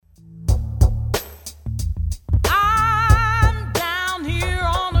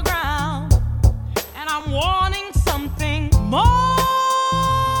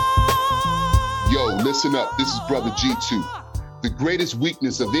Listen up, this is Brother G2. The greatest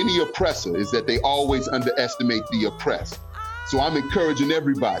weakness of any oppressor is that they always underestimate the oppressed. So I'm encouraging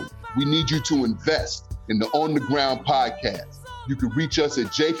everybody, we need you to invest in the On the Ground podcast. You can reach us at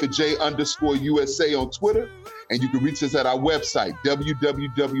J4J_USA on Twitter, and you can reach us at our website,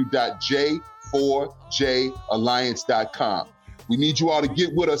 www.J4Jalliance.com. We need you all to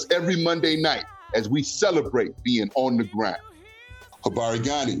get with us every Monday night as we celebrate being on the ground. Habari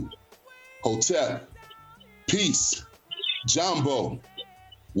Ghani, Hotep, Peace, Jumbo,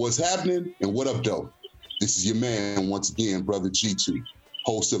 what's happening and what up, though? This is your man, once again, Brother G2,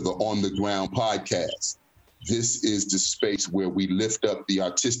 host of the On the Ground podcast. This is the space where we lift up the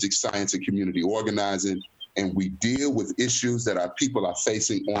artistic science and community organizing, and we deal with issues that our people are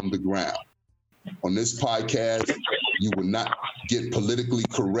facing on the ground. On this podcast, you will not get politically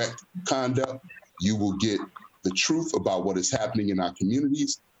correct conduct. You will get the truth about what is happening in our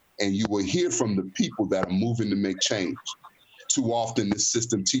communities, and you will hear from the people that are moving to make change. Too often, this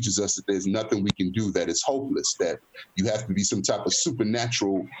system teaches us that there's nothing we can do, that is hopeless, that you have to be some type of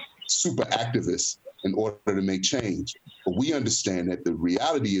supernatural, super activist in order to make change. But we understand that the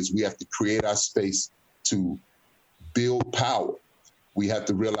reality is we have to create our space to build power. We have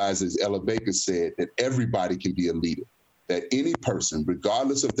to realize, as Ella Baker said, that everybody can be a leader, that any person,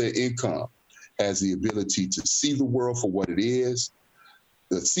 regardless of their income, has the ability to see the world for what it is,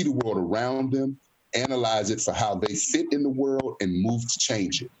 to see the world around them, analyze it for how they fit in the world, and move to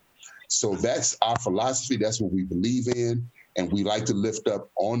change it. So that's our philosophy. That's what we believe in. And we like to lift up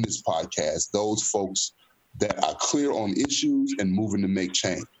on this podcast those folks that are clear on issues and moving to make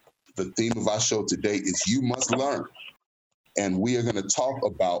change. The theme of our show today is You Must Learn. And we are going to talk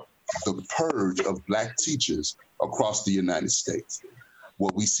about the purge of Black teachers across the United States.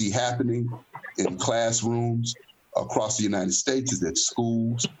 What we see happening in classrooms across the United States is that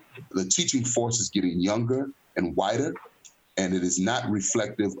schools, the teaching force is getting younger and whiter, and it is not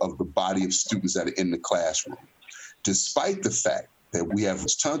reflective of the body of students that are in the classroom. Despite the fact that we have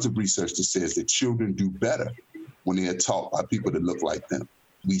tons of research that says that children do better when they are taught by people that look like them.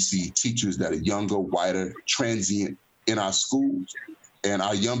 We see teachers that are younger, whiter, transient in our schools, and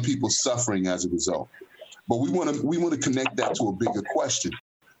our young people suffering as a result. But we want to connect that to a bigger question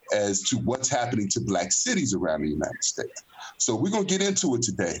as to what's happening to Black cities around the United States. So we're going to get into it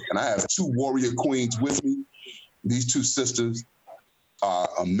today. And I have two warrior queens with me. These two sisters are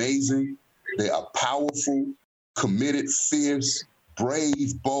amazing. They are powerful, committed, fierce,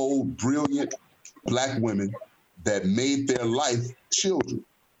 brave, bold, brilliant Black women that made their life children,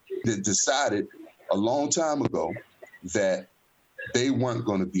 that decided a long time ago that they weren't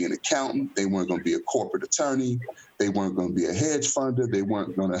going to be an accountant, they weren't going to be a corporate attorney, they weren't going to be a hedge funder, they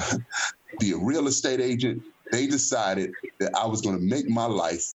weren't going to be a real estate agent. They decided that I was going to make my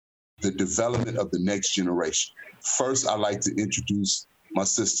life the development of the next generation. First, I'd like to introduce my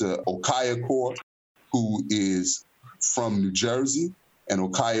sister, Okaya Kaur, who is from New Jersey. And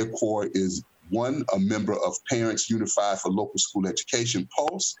Okaya Kaur is a member of Parents Unified for Local School Education,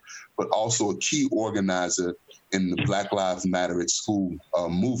 Pulse, but also a key organizer in the Black Lives Matter at School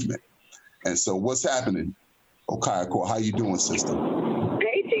movement. And so what's happening, Okaya Kaur? How you doing, sister?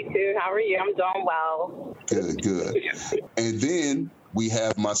 Hey, G2. How are you? I'm doing well. Good. And then we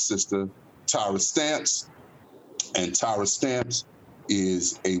have my sister, Tara Stamps. And Tara Stamps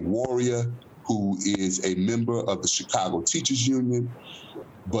is a warrior who is a member of the Chicago Teachers Union,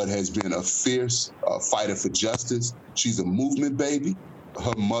 but has been a fierce fighter for justice. She's a movement baby.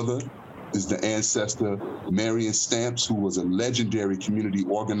 Her mother is the ancestor, Marion Stamps, who was a legendary community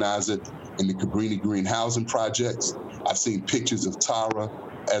organizer in the Cabrini Green housing projects. I've seen pictures of Tara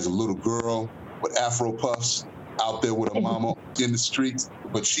as a little girl with Afro puffs out there with her mama in the streets,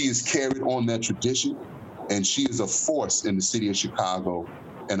 but she has carried on that tradition, and she is a force in the city of Chicago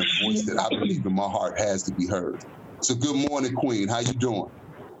and a voice that I believe in my heart has to be heard. So good morning, Queen. How you doing?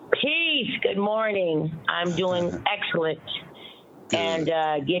 Peace. Good morning. I'm doing excellent. And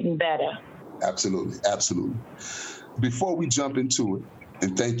getting better. Absolutely. Before we jump into it,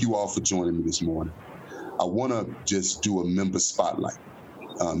 and thank you all for joining me this morning, I want to just do a member spotlight.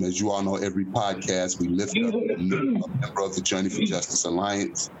 As you all know, every podcast we lift up a member of the Journey for Justice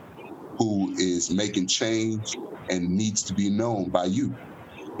Alliance who is making change and needs to be known by you.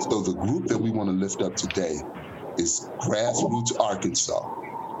 So the group that we want to lift up today is Grassroots Arkansas,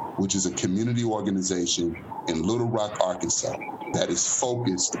 which is a community organization in Little Rock, Arkansas, that is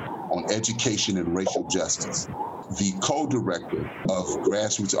focused on education and racial justice. The co-director of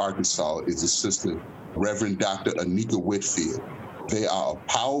Grassroots Arkansas is his sister, Reverend Dr. Anika Whitfield. They are a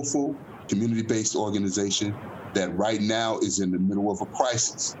powerful community-based organization that right now is in the middle of a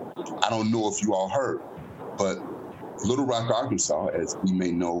crisis. I don't know if you all heard, but Little Rock, Arkansas, as we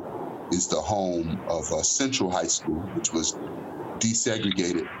may know, is the home of Central High School, which was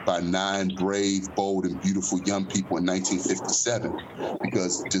desegregated by 9 brave, bold, and beautiful young people in 1957,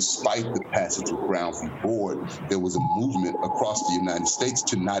 because despite the passage of Brown v. Board, there was a movement across the United States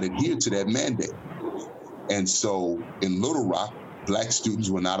to not adhere to that mandate. And so in Little Rock, Black students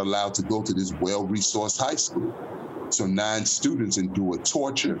were not allowed to go to this well-resourced high school. So 9 students endured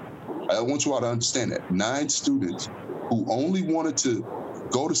torture. I want you all to understand that. 9 students who only wanted to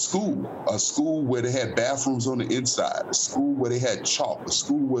go to school, a school where they had bathrooms on the inside, a school where they had chalk, a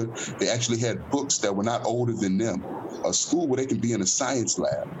school where they actually had books that were not older than them, a school where they can be in a science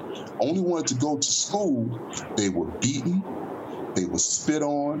lab. Only wanted to go to school. They were beaten, they were spit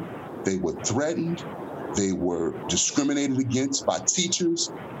on, they were threatened, they were discriminated against by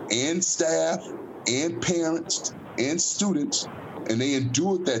teachers and staff and parents and students, and they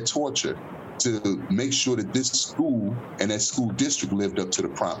endured that torture to make sure that this school and that school district lived up to the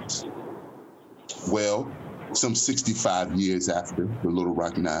promise. Well, some 65 years after the Little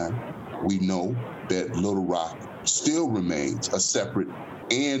Rock 9, we know that Little Rock still remains a separate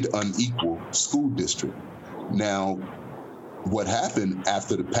and unequal school district. Now, what happened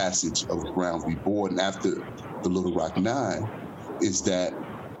after the passage of Brown v. Board and after the Little Rock 9 is that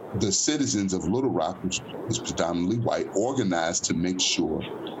the citizens of Little Rock, which was predominantly white, organized to make sure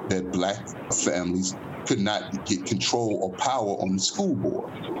that Black families could not get control or power on the school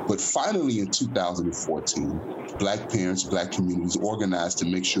board. But finally in 2014, Black parents, Black communities organized to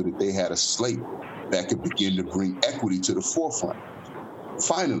make sure that they had a slate that could begin to bring equity to the forefront.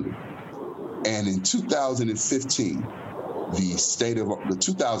 Finally. And in 2015, the state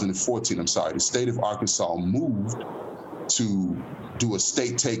of Arkansas moved to do a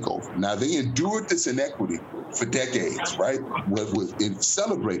state takeover. Now, they endured this inequity for decades, right? It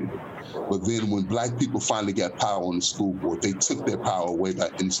celebrated it. But then when Black people finally got power on the school board, they took their power away by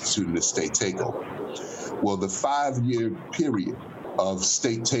instituting a state takeover. Well, the 5-year period of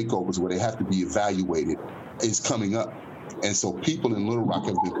state takeovers where they have to be evaluated is coming up. And so people in Little Rock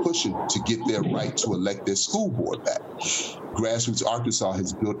have been pushing to get their right to elect their school board back. Grassroots Arkansas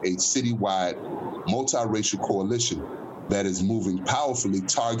has built a citywide multiracial coalition that is moving powerfully,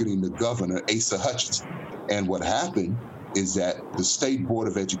 targeting the governor, Asa Hutchinson. And what happened is that the State Board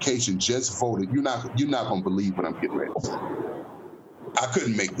of Education just voted. You're not going to believe what I'm getting ready to say. I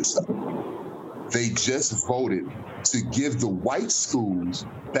couldn't make this up. They just voted to give the white schools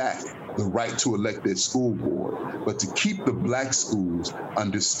back the right to elect their school board, but to keep the Black schools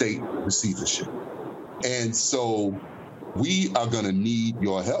under state receivership. And so we are going to need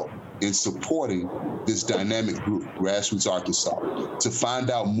your help in supporting this dynamic group, Grassroots Arkansas. To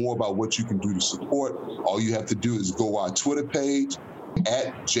find out more about what you can do to support, all you have to do is go our Twitter page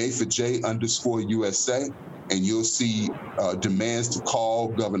at J4J_USA, and you'll see demands to call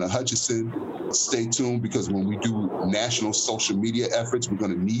Governor Hutchinson. Stay tuned, because when we do national social media efforts, we're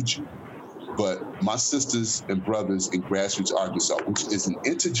going to need you. But my sisters and brothers in Grassroots Arkansas, which is an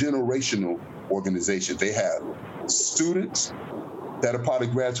intergenerational organization, they have students that are part of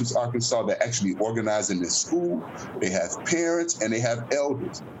Grassroots Arkansas that actually organize in their school. They have parents and they have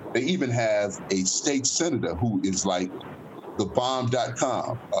elders. They even have a state senator who is like the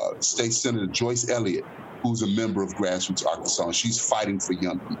bomb.com, State Senator Joyce Elliott, who's a member of Grassroots Arkansas, and she's fighting for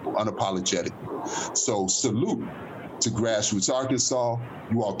young people unapologetically. So salute to Grassroots Arkansas.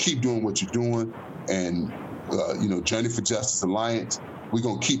 You all keep doing what you're doing. And, Journey for Justice Alliance, we're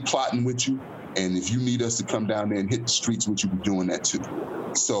going to keep plotting with you. And if you need us to come down there and hit the streets with you, we're doing that too.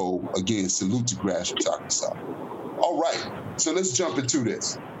 So again, salute to Grassroots Arkansas. All right, so let's jump into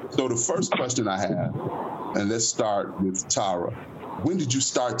this. So the first question I have, and let's start with Tara. When did you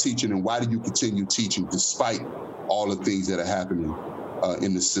start teaching, and why do you continue teaching despite all the things that are happening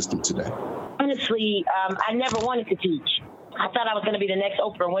in the system today? Honestly, I never wanted to teach. I thought I was going to be the next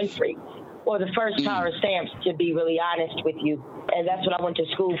Oprah Winfrey or the first Tara Stamps, to be really honest with you. And that's what I went to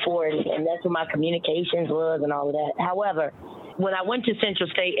school for, and that's what my communications was and all of that. However, when I went to Central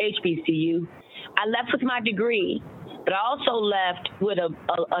State HBCU, I left with my degree, but I also left with a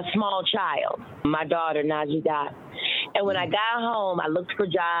small child, my daughter, Najida. And when I got home, I looked for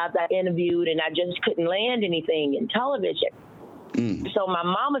jobs, I interviewed, and I just couldn't land anything in television. So my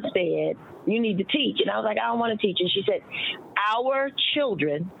mama said, you need to teach. And I was like, I don't want to teach. And she said, our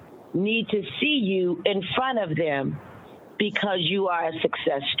children need to see you in front of them because you are a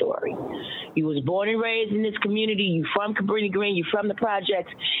success story. You was born and raised in this community. You from Cabrini Green. You from the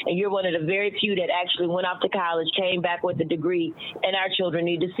projects, and you're one of the very few that actually went off to college, came back with a degree, and our children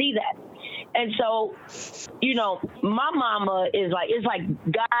need to see that. And so, you know, my mama is like, it's like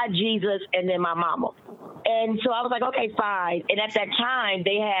God, Jesus, and then my mama. And so I was like, okay, fine. And at that time,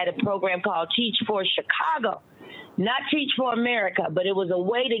 they had a program called Teach for Chicago, not Teach for America, but it was a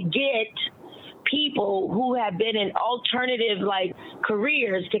way to get people who have been in alternative like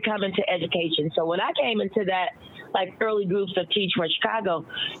careers to come into education. So when I came into that like early groups of Teach for Chicago,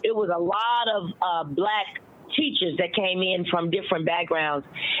 it was a lot of Black teachers that came in from different backgrounds.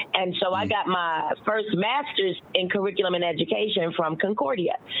 And so I got my first master's in curriculum and education from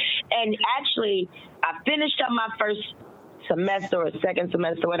Concordia. And actually, I finished up my first semester or second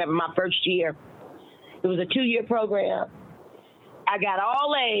semester, whatever, my first year. It was a 2-year program. I got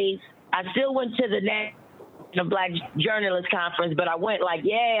all A's. I still went to the National Black Journalist Conference, but I went like,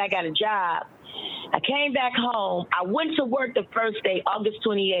 yay, I got a job. I came back home. I went to work the first day, August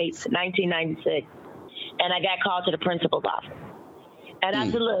 28th, 1996, and I got called to the principal's office. And I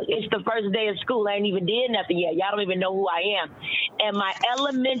said, look, it's the first day of school. I ain't even did nothing yet. Y'all don't even know who I am. And my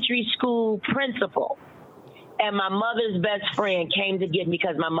elementary school principal and my mother's best friend came to get me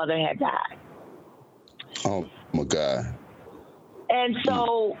because my mother had died. Oh, my God. And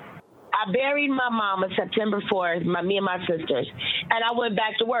so I buried my mama September 4th, me and my sisters. And I went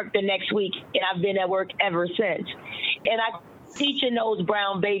back to work the next week, and I've been at work ever since. And teaching those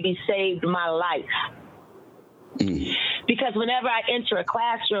brown babies saved my life. Because whenever I enter a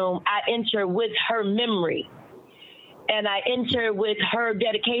classroom, I enter with her memory. And I enter with her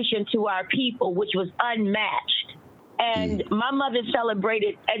dedication to our people, which was unmatched. And my mother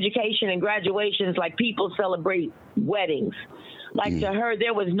celebrated education and graduations like people celebrate weddings. Like to her,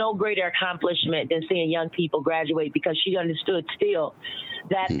 there was no greater accomplishment than seeing young people graduate, because she understood still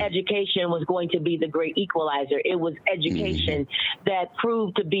that education was going to be the great equalizer. It was education that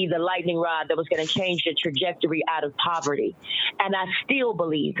proved to be the lightning rod that was going to change the trajectory out of poverty. And I still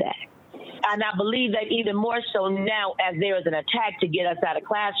believe that. And I believe that even more so now, as there is an attack to get us out of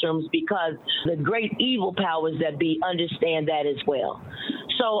classrooms, because the great evil powers that be understand that as well.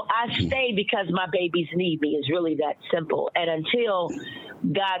 So I stay because my babies need me. It's really that simple. And until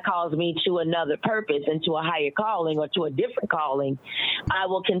God calls me to another purpose and to a higher calling or to a different calling, I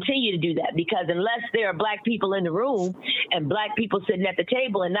will continue to do that, because unless there are Black people in the room and Black people sitting at the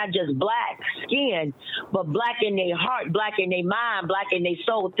table, and not just Black skin, but Black in their heart, Black in their mind, Black in their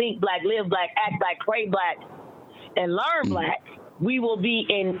soul, think Black, live Black, act Black, pray Black, and learn Black, we will be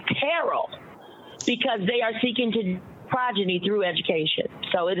in peril, because they are seeking to progeny through education.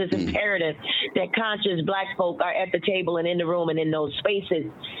 So it is imperative that conscious Black folk are at the table and in the room and in those spaces,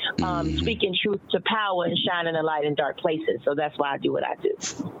 speaking truth to power and shining a light in dark places. So that's why I do what I do.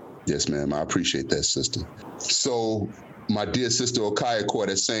 Yes, ma'am. I appreciate that, sister. So my dear sister Okiakoa,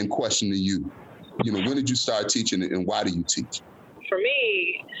 that same question to you. You know, when did you start teaching, and why do you teach? For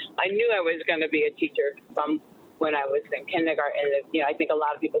me, I knew I was going to be a teacher from when I was in kindergarten. You know, I think a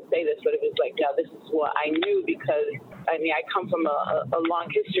lot of people say this, but it was like, no, this is what I knew, because I mean, I come from a long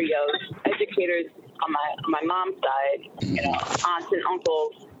history of educators on my mom's side, you know, aunts and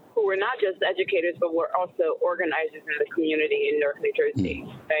uncles who were not just educators, but were also organizers in the community in Newark, New Jersey,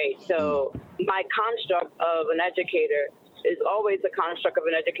 right? So my construct of an educator is always a construct of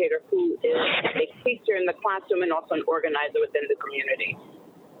an educator who is a teacher in the classroom and also an organizer within the community.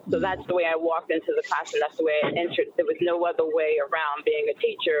 So that's the way I walked into the classroom. That's the way I entered. There was no other way around being a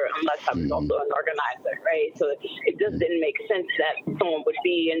teacher unless I was also an organizer, right? So it just didn't make sense that someone would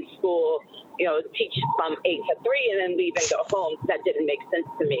be in school, you know, teach from 8 to 3 and then leave and go home. That didn't make sense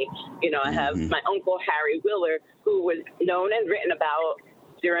to me. You know, I have my uncle, Harry Wheeler, who was known and written about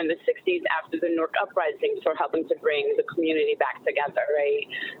during the 60s after the Newark Uprising for helping to bring the community back together, right?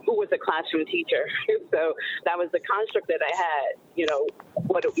 Who was a classroom teacher. So that was the construct that I had, you know,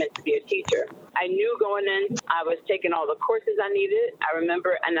 what it meant to be a teacher. I knew going in, I was taking all the courses I needed. I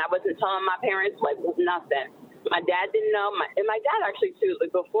remember, and I wasn't telling my parents, like, nothing. My dad didn't know. And my dad actually, too,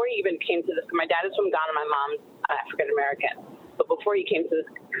 like, before he even came to this, my dad is from Ghana, my mom's African-American. But before he came to this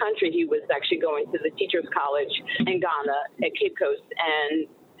country, he was actually going to the Teachers College in Ghana at Cape Coast, and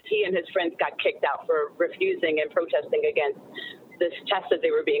he and his friends got kicked out for refusing and protesting against this test that they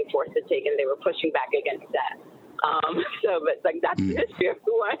were being forced to take, and they were pushing back against that. But like, that's the history of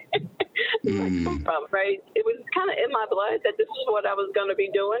who I come from, right? It was kind of in my blood that this is what I was going to be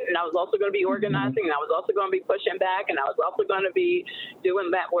doing, and I was also going to be organizing, and I was also going to be pushing back, and I was also going to be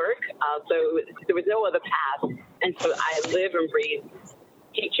doing that work. So there was no other path, and so I live and breathe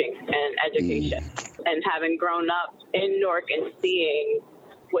teaching and education. and having grown up in Newark and seeing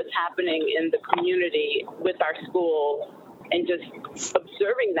what's happening in the community with our school and just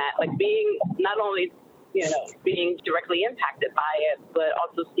observing that, like being not only, being directly impacted by it, but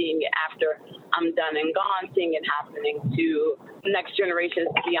also seeing it after I'm done and gone, seeing it happening to next generations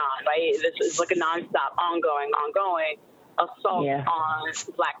beyond, right? This is like a nonstop, ongoing assault on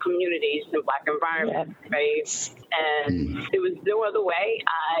Black communities and Black environments, right? And it was no other way.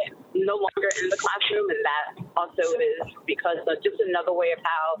 I'm no longer in the classroom, and that also is because of just another way of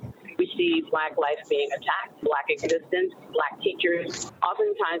how we see Black life being attacked, Black existence, Black teachers.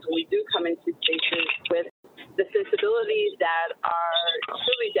 Oftentimes when we do come into spaces with the sensibilities that are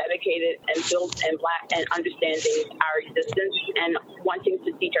truly dedicated and built in Black and understanding our existence and wanting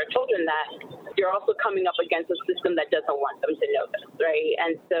to teach our children that, you're also coming up against a system that doesn't want them to know this, right?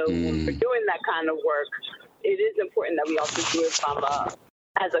 And so when we're doing that kind of work, it is important that we also do it from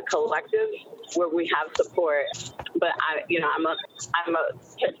as a collective where we have support. But I'm a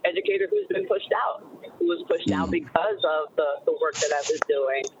educator who's been pushed out, who was pushed out because of the work that I was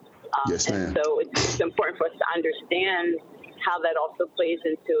doing. Yes, ma'am. And so it's important for us to understand how that also plays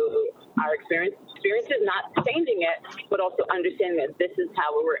into our experiences, not changing it, but also understanding that this is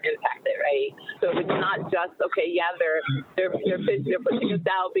how we were impacted, right? So it's not just, okay, yeah, they're pushing us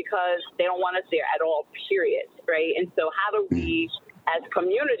out because they don't want us there at all, period, right? And so how do we, as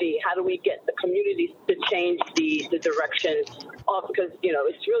community, how do we get the communities to change the direction of, because,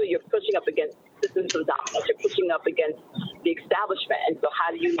 it's really, you're pushing up against systems of dominance, you're pushing up against the establishment. And so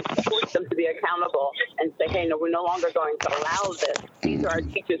how do you force them to be accountable and say, hey, no, we're no longer going to allow this. These are our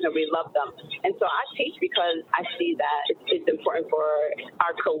teachers and we love them. And so I teach because I see that it's important for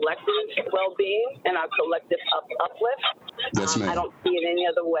our collective well-being and our collective uplift. Yes, ma'am. I don't see it any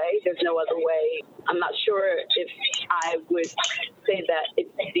other way. There's no other way. I'm not sure if I would say that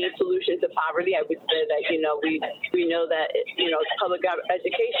it's the solution to poverty. I would say that, we know that, public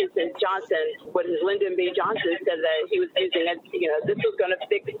education since Johnson, Lyndon B. Johnson said that he was using it, this was going to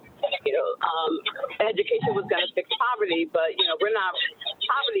fix, education was going to fix poverty, but, we're not,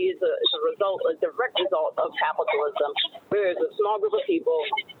 poverty is a direct result of capitalism, where there's a small group of people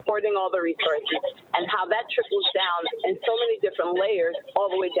hoarding all the resources, and how that trickles down in so many different layers all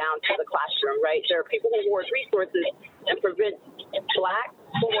the way down to the classroom, right? There are people who hoard resources and prevent Black,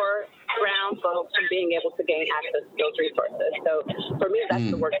 poor, brown folks from being able to gain access to those resources. So for me, that's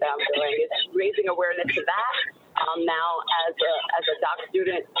the work that I'm doing, is raising awareness to that. Now, as a doc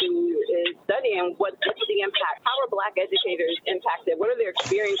student who is studying what's the impact, how are Black educators impacted? What are their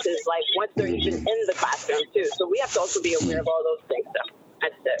experiences like once they're even in the classroom too? So we have to also be aware of all those things. So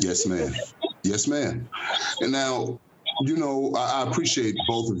that's it. Yes, ma'am. Yes, ma'am. And now, I appreciate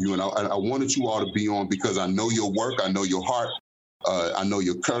both of you, and I wanted you all to be on because I know your work, I know your heart, I know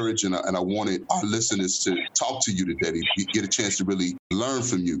your courage, and I wanted our listeners to talk to you today, to get a chance to really learn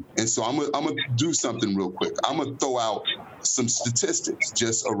from you. And so I'm gonna do something real quick. I'm gonna throw out some statistics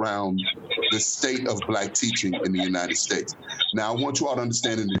just around the state of Black teaching in the United States. Now, I want you all to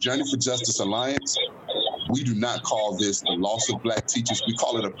understand, in the Journey for Justice Alliance, we do not call this the loss of Black teachers. We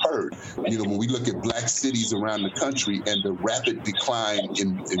call it a purge. When we look at Black cities around the country and the rapid decline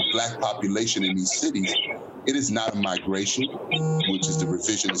in Black population in these cities, it is not a migration, which is the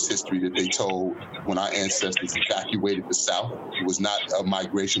revisionist history that they told when our ancestors evacuated the South. It was not a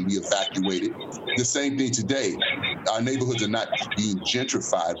migration, we evacuated. The same thing today. Our neighborhoods are not being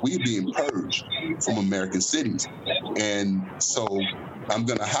gentrified. We are being purged from American cities. And so I'm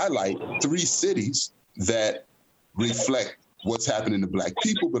going to highlight 3 cities that reflect what's happening to Black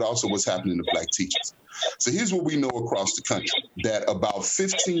people, but also what's happening to Black teachers. So here's what we know across the country, that about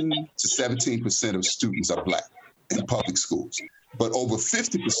 15 to 17% of students are Black in public schools, but over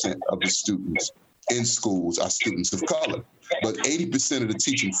 50% of the students in schools are students of color, but 80% of the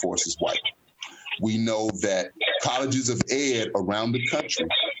teaching force is white. We know that colleges of ed around the country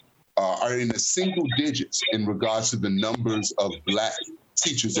are in the single digits in regards to the numbers of Black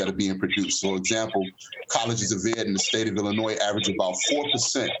teachers that are being produced. For example, colleges of ed in the state of Illinois average about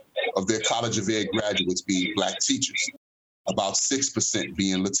 4% of their college of ed graduates being Black teachers, about 6%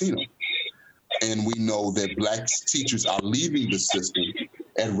 being Latino. And we know that Black teachers are leaving the system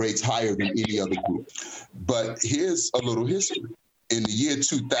at rates higher than any other group. But here's a little history. In the year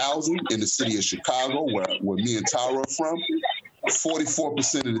 2000, in the city of Chicago, where me and Tara are from,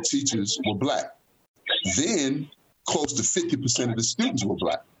 44% of the teachers were Black. Then close to 50% of the students were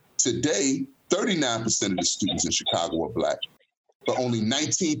Black. Today, 39% of the students in Chicago are Black, but only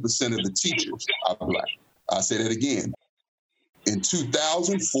 19% of the teachers are Black. I'll say that again. In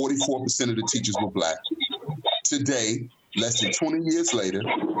 2000, 44% of the teachers were Black. Today, less than 20 years later,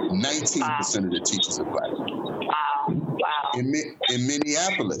 19% of the teachers are Black. Wow. In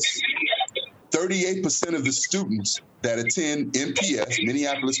Minneapolis, 38% of the students that attend MPS,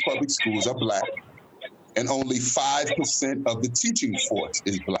 Minneapolis Public Schools, are Black, and only 5% of the teaching force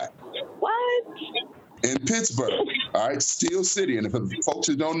is Black. What? In Pittsburgh, all right, Steel City, and if folks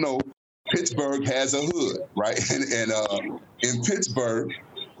who don't know, Pittsburgh has a hood, right? And in Pittsburgh,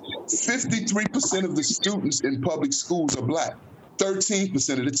 53% of the students in public schools are Black.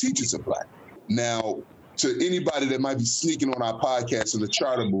 13% of the teachers are Black. Now, to anybody that might be sneaking on our podcast in the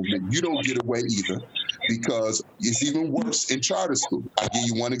charter movement, you don't get away either, because it's even worse in charter school. I'll give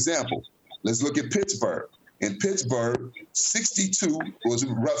you one example. Let's look at Pittsburgh. In Pittsburgh,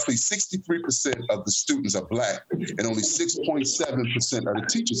 roughly 63% of the students are Black, and only 6.7% of the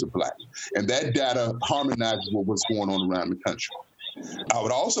teachers are Black. And that data harmonizes with what's going on around the country. I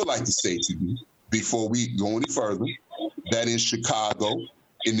would also like to say to you, before we go any further, that in Chicago,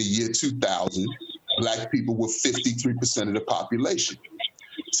 in the year 2000, Black people were 53% of the population.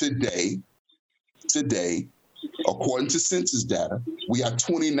 Today, according to census data, we are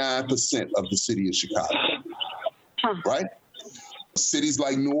 29% of the city of Chicago, right? Cities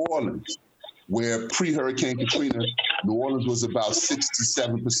like New Orleans, where pre-Hurricane Katrina, New Orleans was about 6 to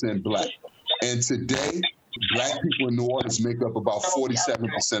 7% Black. And today, Black people in New Orleans make up about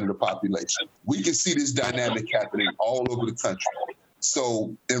 47% of the population. We can see this dynamic happening all over the country.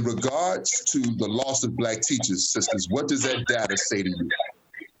 So in regards to the loss of Black teachers, sisters, what does that data say to you?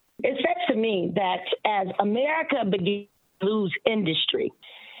 It says to me that as America began to lose industry,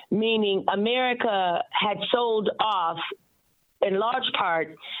 meaning America had sold off, in large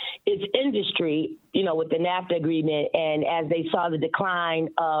part, its industry, with the NAFTA agreement, and as they saw the decline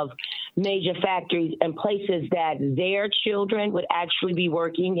of major factories and places that their children would actually be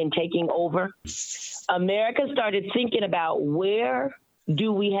working and taking over, America started thinking about, where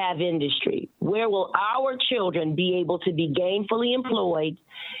do we have industry? Where will our children be able to be gainfully employed,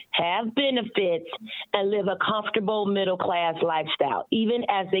 have benefits, and live a comfortable middle-class lifestyle, even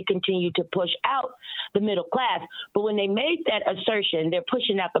as they continue to push out the middle class? But when they made that assertion, they're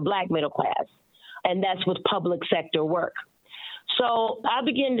pushing out the Black middle class, and that's with public sector work. So I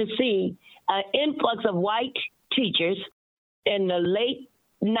begin to see an influx of white teachers in the late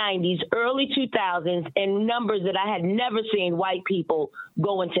 90s, early 2000s, and numbers that I had never seen white people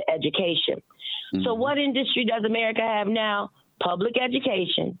go into education. Mm-hmm. So what industry does America have now? Public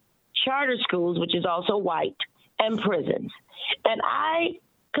education, charter schools, which is also white, and prisons. And I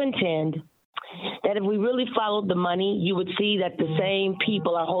contend that if we really followed the money, you would see that the same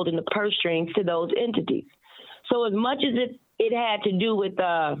people are holding the purse strings to those entities. So as much as it had to do with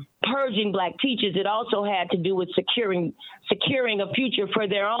purging Black teachers, it also had to do with securing a future for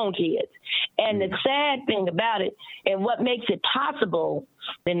their own kids. And the sad thing about it, and what makes it possible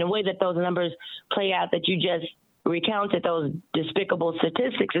in the way that those numbers play out that you just recounted, those despicable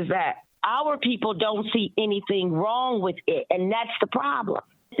statistics, is that our people don't see anything wrong with it. And that's the problem.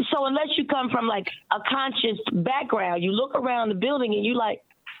 So unless you come from like a conscious background, you look around the building and you like,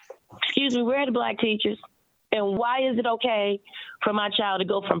 excuse me, where are the Black teachers? And why is it okay for my child to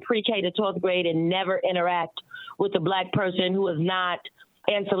go from pre-K to 12th grade and never interact with a Black person who is not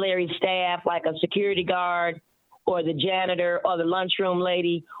ancillary staff, like a security guard or the janitor or the lunchroom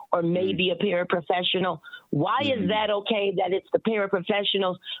lady or maybe a paraprofessional? Why is that okay that it's the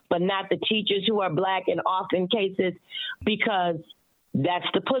paraprofessionals but not the teachers who are Black in often cases? Because that's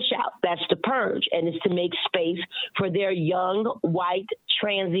the push out, that's the purge, and it's to make space for their young, white,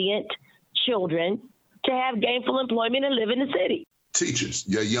 transient children to have gainful employment and live in the city. Teachers,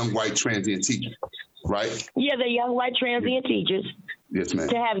 your young white transient teachers, right? Yeah, the young white transient teachers. Yes, ma'am.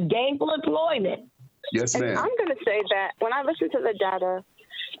 To have gainful employment. Yes, ma'am. And I'm going to say that when I listen to the data,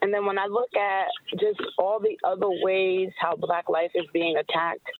 and then when I look at just all the other ways how Black life is being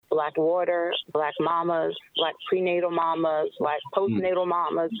attacked, Black water, Black mamas, Black prenatal mamas, Black postnatal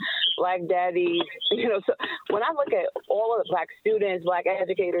mamas, Black daddies, so when I look at all of the Black students, Black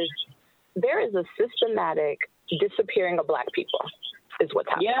educators, there is a systematic disappearing of Black people is what's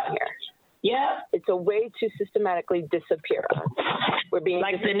happening here. Yeah. It's a way to systematically disappear us. We're being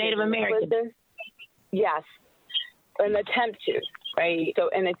like the Native Americans. Yes. An attempt to, right? So,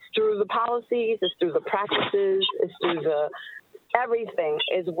 and it's through the policies, it's through the practices, it's through everything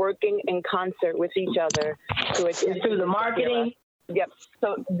is working in concert with each other. So it's through the marketing. Yep.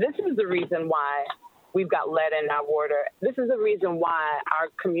 So this is the reason why we've got lead in our water. This is the reason why our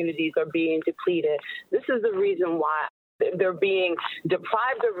communities are being depleted. This is the reason why they're being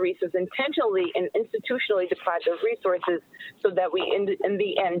deprived of resources, intentionally and institutionally deprived of resources, so that we, in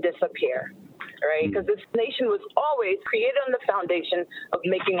the end, disappear. right? Because this nation was always created on the foundation of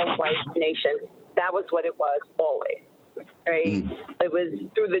making a white nation. That was what it was always, right? It was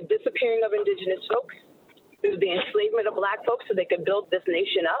through the disappearing of indigenous folks, through the enslavement of Black folks so they could build this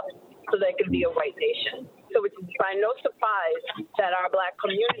nation up so that it could be a white nation. So it's by no surprise that our Black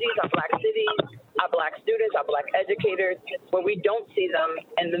communities, our Black cities, our Black students, our Black educators, where we don't see them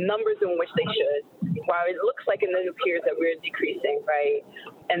and the numbers in which they should, while it looks like it appears that we're decreasing, right?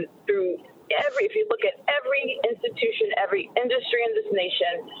 And through if you look at every institution, every industry in this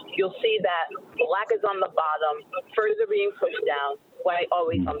nation, you'll see that Black is on the bottom, further being pushed down, white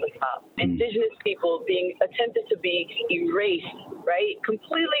always on the top. Indigenous people being attempted to be erased, right?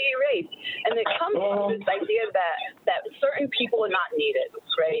 Completely erased. And it comes from this idea that certain people are not needed,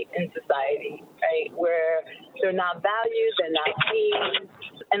 right, in society, right? Where they're not valued, they're not seen.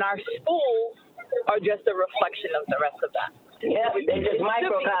 And our schools are just a reflection of the rest of that. Yeah, they're just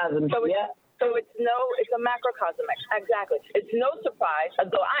microcosms. So it's a macrocosm. Exactly. It's no surprise,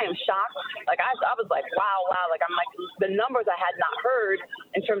 although I am shocked. Like I was like, wow. Like I'm like, the numbers I had not heard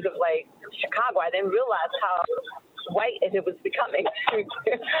in terms of like Chicago, I didn't realize how white it was becoming.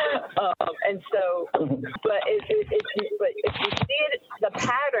 And so, but if you see it, the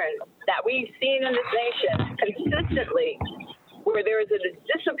pattern that we've seen in this nation consistently, where there is a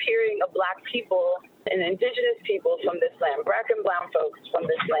disappearing of Black people and indigenous people from this land, Black and brown folks from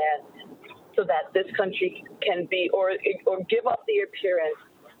this land, so that this country can be, or give up the appearance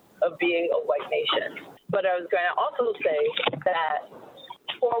of being a white nation. But I was going to also say that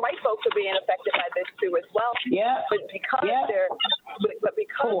poor white folks are being affected by this too as well. Yeah. But because it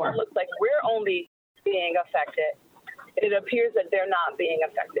looks like we're only being affected, it appears that they're not being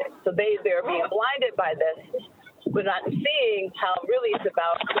affected. So they're being blinded by this, but not seeing how really it's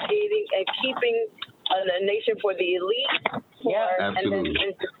about creating and keeping a nation for the elite. Absolutely.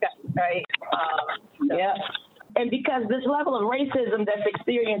 Right. And because this level of racism that's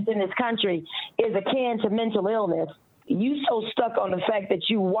experienced in this country is akin to mental illness, you so stuck on the fact that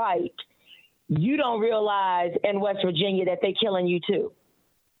you white, you don't realize in West Virginia that they're killing you too.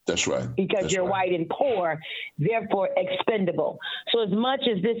 That's right. Because you're white and poor, therefore expendable. So as much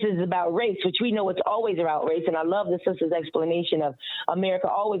as this is about race, which we know it's always about race, and I love the sister's explanation of America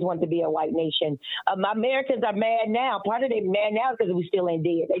always wanted to be a white nation. Americans are mad now. Part of they mad now because we still ain't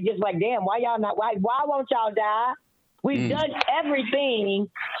dead. They just like, damn, why y'all not white? Why won't y'all die? We've done everything,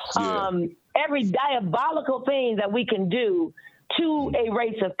 every diabolical thing that we can do to a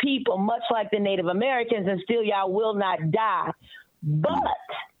race of people, much like the Native Americans, and still y'all will not die. But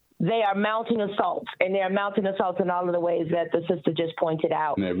they are mounting assaults, and they are mounting assaults in all of the ways that the sister just pointed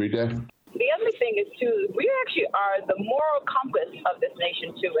out. Every day. The other thing is, too, we actually are the moral compass of this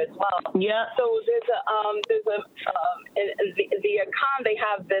nation, too, as well. Yeah. So there's in the Akan, they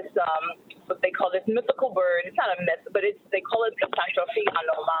have this, what they call this mythical bird. It's not a myth, but they call it the Santrofi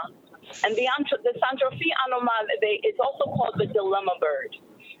Anoma. And the Santrofi Anoma, it's also called the dilemma bird.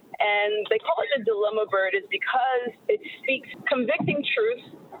 And they call it the dilemma bird is because it speaks convicting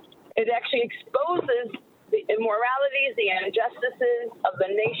truth. It actually exposes the immoralities, the injustices of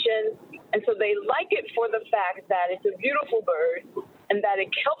the nation. And so they like it for the fact that it's a beautiful bird and that it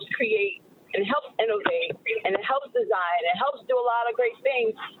helps create and helps innovate and it helps design. It helps do a lot of great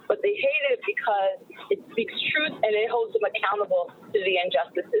things, but they hate it because it speaks truth and it holds them accountable to the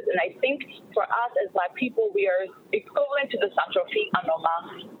injustices. And I think for us as Black people, we are equivalent to the Santrofi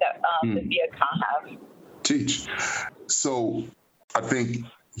Anoma that the Akan have. Teach. So I think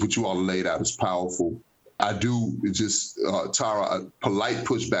what you all laid out is powerful. I do just, Tara, a polite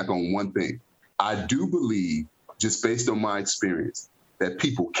pushback on one thing. I do believe, just based on my experience, that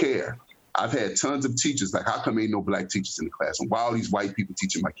people care. I've had tons of teachers, like, how come ain't no Black teachers in the classroom? Why are these white people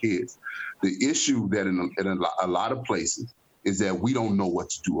teaching my kids? The issue that in a lot of places is that we don't know what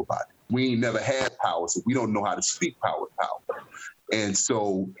to do about it. We ain't never had power, so we don't know how to speak power to power. And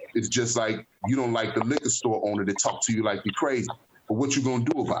so it's just like you don't like the liquor store owner that talk to you like you're crazy. But what you gonna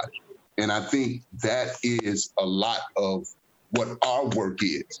do about it? And I think that is a lot of what our work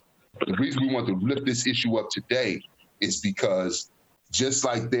is. The reason we want to lift this issue up today is because just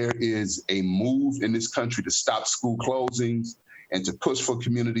like there is a move in this country to stop school closings and to push for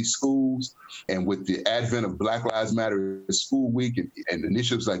community schools, and with the advent of Black Lives Matter School Week and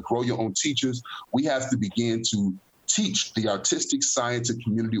initiatives like Grow Your Own Teachers, we have to begin to teach the artistic science of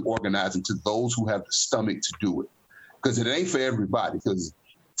community organizing to those who have the stomach to do it. Because it ain't for everybody, because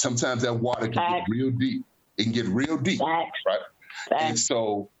sometimes that water can get real deep. It can get real deep, right? And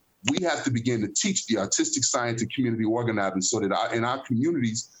so we have to begin to teach the artistic science of community organizing so that in our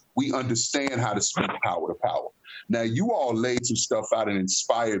communities, we understand how to speak power to power. Now, you all laid some stuff out and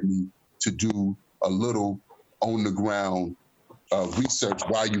inspired me to do a little on the ground research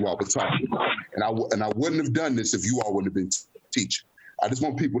while you all were talking. And I wouldn't have done this if you all wouldn't have been teaching. I just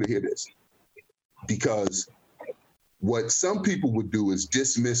want people to hear this, because what some people would do is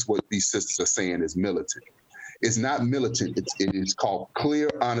dismiss what these sisters are saying as militant. It's not militant. It is called clear,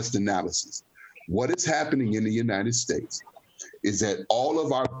 honest analysis. What is happening in the United States is that all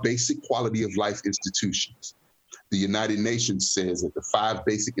of our basic quality of life institutions, the United Nations says that the 5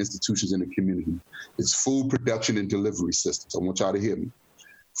 basic institutions in the community is food production and delivery systems. I want y'all to hear me.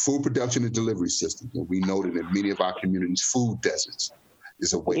 Food production and delivery systems. And we know that in many of our communities, food deserts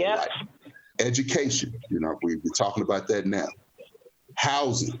is a way of life. Education, we're talking about that now.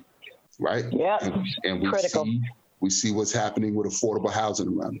 Housing, right? Yeah. And we see what's happening with affordable housing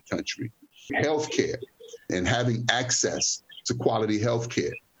around the country. Healthcare and having access to quality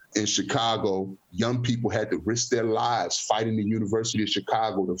healthcare. In Chicago, young people had to risk their lives fighting the University of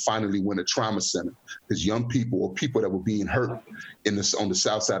Chicago to finally win a trauma center, because young people or people that were being hurt on the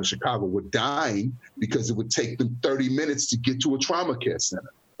south side of Chicago were dying because it would take them 30 minutes to get to a trauma care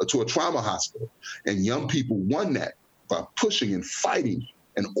center or to a trauma hospital. And young people won that by pushing and fighting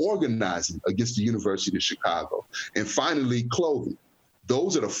and organizing against the University of Chicago. And finally, clothing.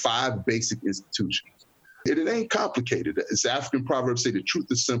 Those are the 5 basic institutions. It ain't complicated. As African proverbs say, the truth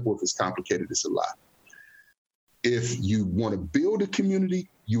is simple. If it's complicated, it's a lie. If you want to build a community,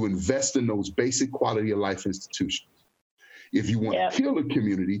 you invest in those basic quality of life institutions. If you want to kill a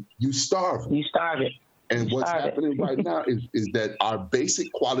community, you starve it. You starve it. And what's happening right now is that our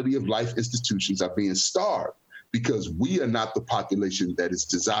basic quality of life institutions are being starved because we are not the population that is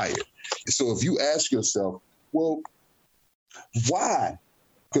desired. So if you ask yourself, well, why?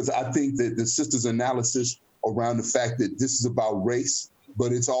 Because I think that the sisters' analysis around the fact that this is about race,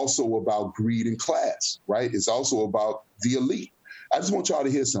 but it's also about greed and class, right? It's also about the elite. I just want y'all to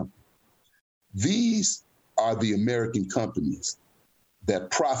hear something. These are the American companies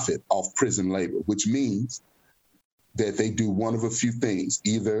that profit off prison labor, which means that they do one of a few things.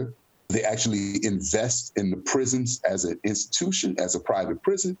 Either they actually invest in the prisons as an institution, as a private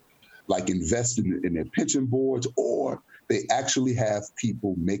prison, like invest in their pension boards, or they actually have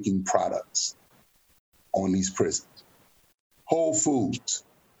people making products on these prisons. Whole Foods,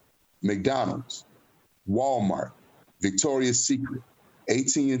 McDonald's, Walmart, Victoria's Secret,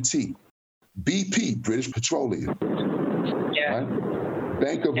 AT&T, BP, British Petroleum, right?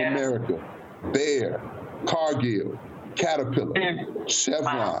 Bank of America, Bayer, Cargill, Caterpillar,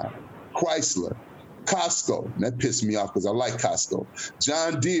 Chevron, Chrysler, Costco. That pissed me off because I like Costco.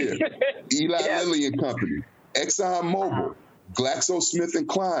 John Deere, Eli Lilly and Company, ExxonMobil,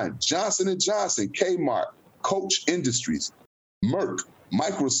 GlaxoSmithKline, Johnson & Johnson, Kmart, Coach Industries, Merck,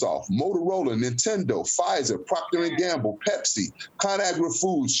 Microsoft, Motorola, Nintendo, Pfizer, Procter & Gamble, Pepsi, ConAgra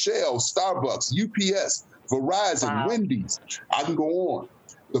Foods, Shell, Starbucks, UPS, Verizon, Wendy's. I can go on.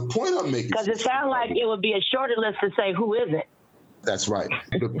 The point I'm making... Because it sounds like it would be a shorter list to say who isn't. That's right.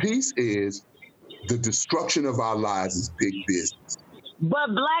 The piece is the destruction of our lives is big business. But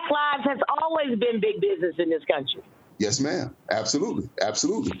Black lives has always been big business in this country. Yes, ma'am. Absolutely.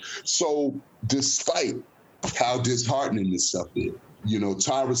 Absolutely. So despite how disheartening this stuff is,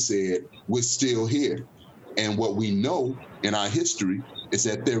 Tara said, we're still here. And what we know in our history is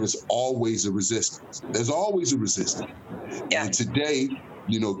that there is always a resistance. There's always a resistance. Yeah. And today,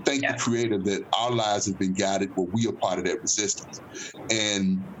 thank the Creator that our lives have been guided where we are part of that resistance.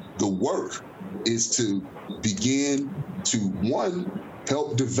 And the work is to begin to, one,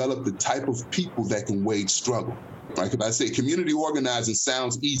 help develop the type of people that can wage struggle, right? Because I say community organizing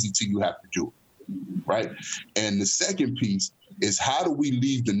sounds easy till you have to do it, right? And the second piece is how do we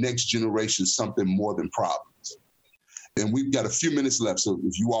leave the next generation something more than problems? And we've got a few minutes left, so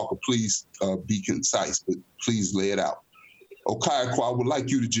if you all could please be concise, but please lay it out. Okayako, I would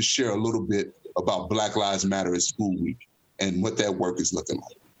like you to just share a little bit about Black Lives Matter at School Week and what that work is looking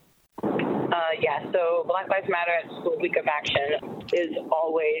like. So Black Lives Matter at School Week of Action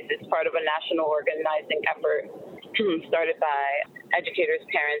it's part of a national organizing effort started by educators,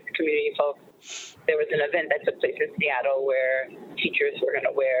 parents, community folks. There was an event that took place in Seattle where teachers were going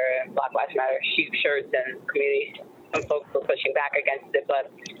to wear Black Lives Matter shirts, and some folks were pushing back against it,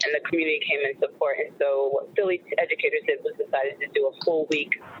 and the community came in support. And so what Philly educators did was decided to do a full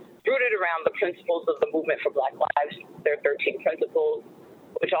week rooted around the principles of the Movement for Black Lives. There are 13 principles,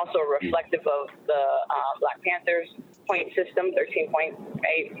 which also are reflective of the Black Panthers point system, 13-point,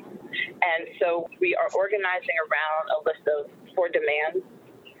 right? And so we are organizing around a list of 4 demands,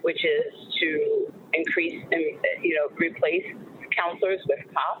 which is to increase and, replace counselors with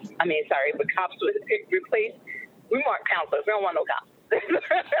cops. With cops with replace. We want counselors. We don't want no cops.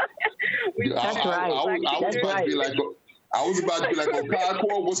 That's right. I was about to be like, oh,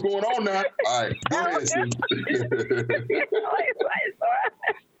 Concord, what's going on now? All right, go ahead, sis.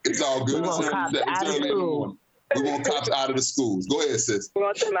 It's all good. We want cops out of the schools. Go ahead, sis. We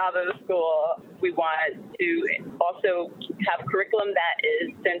want them out of the school. We want to also have curriculum that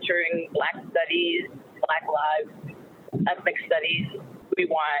is centering Black studies, Black lives, ethnic studies. We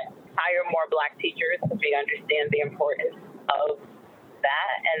want to hire more Black teachers so we understand the importance of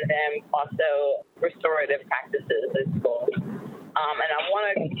that, and then also restorative practices at schools. And I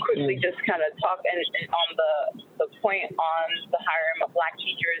want to quickly just kind of talk on the point on the hiring of Black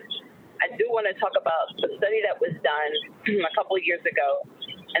teachers. I do want to talk about the study that was done a couple of years ago,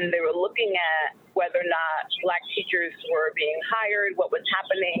 and they were looking at whether or not Black teachers were being hired, what was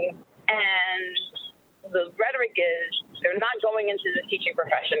happening, and the rhetoric is they're not going into the teaching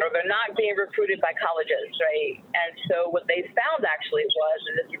profession, or they're not being recruited by colleges, right? And so what they found actually was,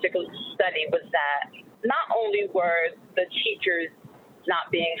 in this particular study, was that not only were the teachers not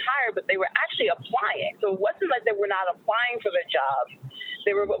being hired, but they were actually applying. So it wasn't like they were not applying for the job.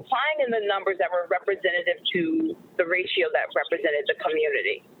 They were applying in the numbers that were representative to the ratio that represented the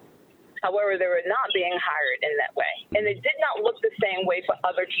community. However, they were not being hired in that way. And it did not look the same way for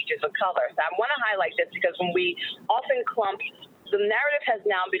other teachers of color. So I want to highlight this because when we often clump, the narrative has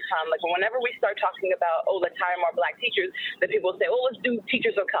now become like whenever we start talking about, let's hire more Black teachers, then people say, let's do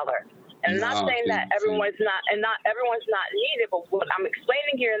teachers of color. And I'm not saying that everyone's not needed, but what I'm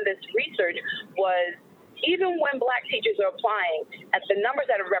explaining here in this research was even when Black teachers are applying at the numbers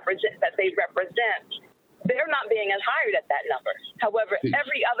that they represent, they're not being hired at that number. However,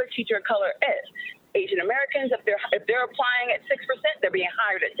 every other teacher of color is. Asian Americans, if they're applying at 6%, they're being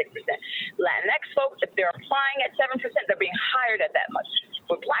hired at 6%. Latinx folks, if they're applying at 7%, they're being hired at that much.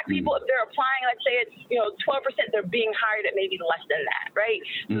 With Black people, if they're applying, let's say it's 12%, they're being hired at maybe less than that, right?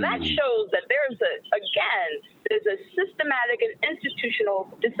 So that shows that there's a systematic and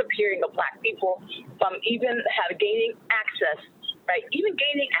institutional disappearing of Black people from even gaining access, right? Even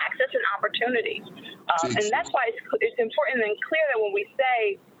gaining access and opportunities. And that's why it's important and clear that when we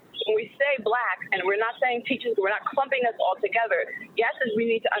say Black, and we're not saying teachers, we're not clumping us all together. Yes, we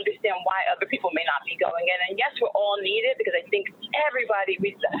need to understand why other people may not be going in. And yes, we're all needed because I think everybody,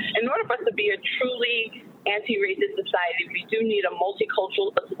 in order for us to be a truly anti-racist society, we do need a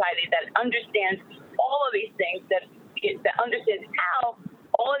multicultural society that understands all of these things, that understands how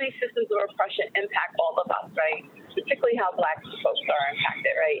all of these systems of oppression impact all of us, right? Particularly how Black folks are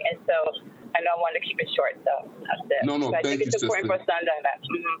impacted, right? And so I know I wanted to keep it short, so that's it. No, so I think it's important for us to understand that.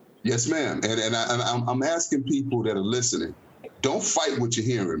 Yes, ma'am. And I'm asking people that are listening, don't fight what you're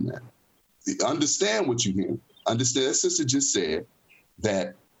hearing, man. Understand what you're hearing. Understand, that sister just said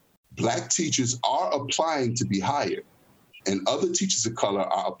that Black teachers are applying to be hired, and other teachers of color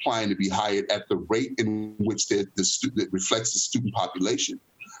are applying to be hired at the rate in which that reflects the student population.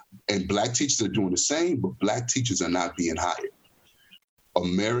 And Black teachers are doing the same, but Black teachers are not being hired.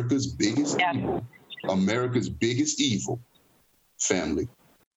 America's biggest evil, family,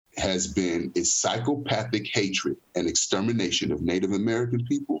 has been its psychopathic hatred and extermination of Native American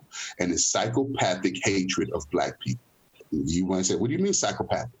people and its psychopathic hatred of Black people. You want to say, what do you mean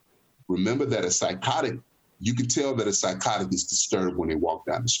psychopathic? Remember that a psychotic, you can tell that a psychotic is disturbed when they walk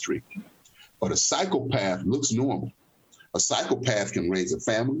down the street. But a psychopath looks normal. A psychopath can raise a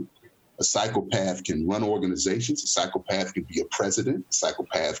family. A psychopath can run organizations. A psychopath can be a president. A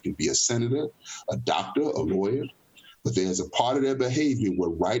psychopath can be a senator, a doctor, a lawyer. But there's a part of their behavior where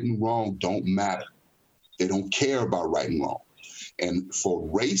right and wrong don't matter. They don't care about right and wrong. And for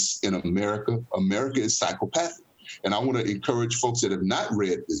race in America, America is psychopathic. And I want to encourage folks that have not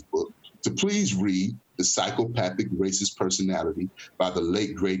read this book to please read The Psychopathic Racist Personality by the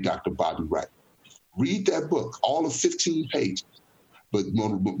late, great Dr. Bobby Wright. Read that book, all of 15 pages. But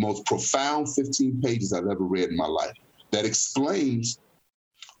most profound 15 pages I've ever read in my life that explains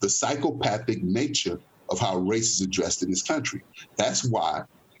the psychopathic nature of how race is addressed in this country. That's why,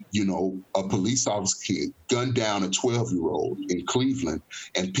 a police officer can gun down a 12-year-old in Cleveland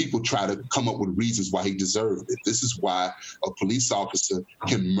and people try to come up with reasons why he deserved it. This is why a police officer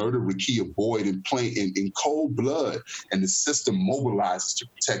can murder Rekia Boyd in cold blood and the system mobilizes to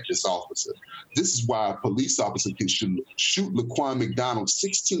protect this officer. This is why a police officer can shoot Laquan McDonald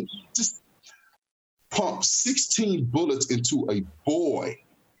pump 16 bullets into a boy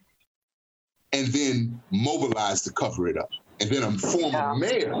and then mobilize to cover it up. And then a former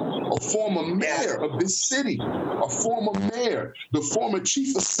mayor of this city, the former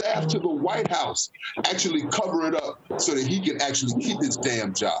chief of staff to the White House, actually cover it up so that he can actually keep his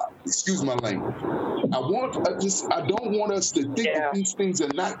damn job. Excuse my language. I don't want us to think that these things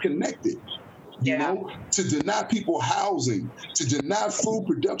are not connected. You know, to deny people housing, to deny food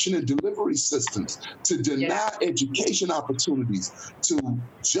production and delivery systems, to deny education opportunities, to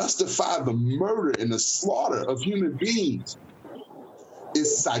justify the murder and the slaughter of human beings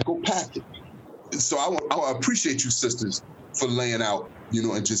is psychopathic. So I appreciate you, sisters, for laying out, you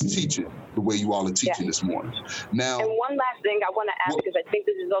know, and just teaching the way you all are teaching this morning. Now, and one last thing I want to ask, because I think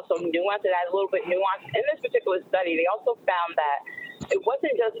this is also nuanced, and adds a little bit nuance. In this particular study, they also found that it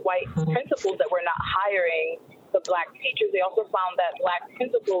wasn't just white principals that were not hiring the Black teachers. They also found that Black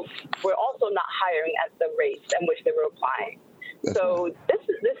principals were also not hiring at the rates in which they were applying. So this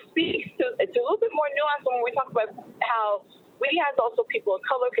speaks to, it's a little bit more nuanced when we talk about how we as also people of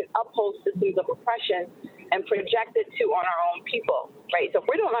color can uphold systems of oppression and project it to on our own people, right? So if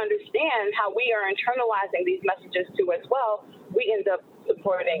we don't understand how we are internalizing these messages too as well, we end up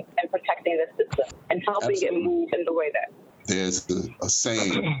supporting and protecting the system and helping it move in the way that. There's a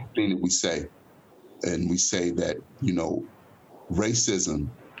saying thing that we say, and we say that, you know, racism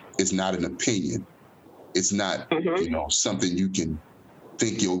is not an opinion. It's not, you know, something you can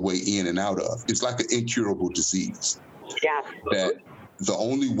think your way in and out of. It's like an incurable disease. Yeah. That the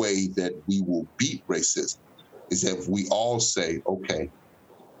only way that we will beat racism is if we all say, okay,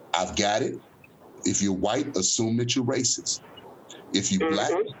 I've got it. If you're white, assume that you're racist. If you're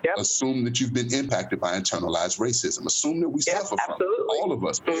Black, assume that you've been impacted by internalized racism. Assume that we suffer from it, all of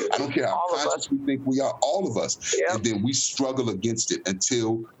us. I don't care how conscious we think we are, all of us. And then we struggle against it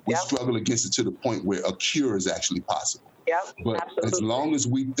until we struggle against it to the point where a cure is actually possible. But as long as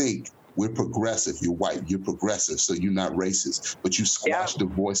we think we're progressive, you're white, you're progressive, so you're not racist, but you squash the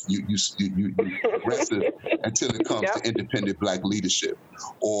voice, you progressive until it comes to independent Black leadership.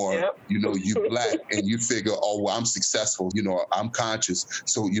 Or, you know, you Black and you figure, oh, well, I'm successful, you know, I'm conscious,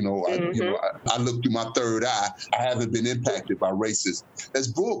 so, you know, I look through my third eye, I haven't been impacted by racism.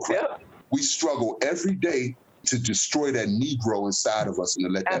 That's bullcrap. We struggle every day to destroy that Negro inside of us and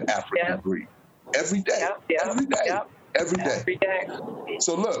to let that African breathe. Every day, every day. Every day.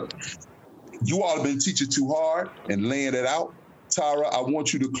 So look, you all have been teaching too hard and laying it out. Tara, I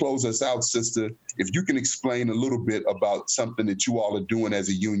want you to close us out, sister. If you can explain a little bit about something that you all are doing as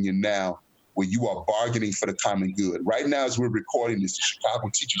a union now, where you are bargaining for the common good. Right now, as we're recording this, the Chicago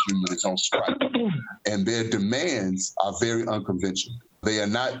Teachers Union is on strike, and their demands are very unconventional. They are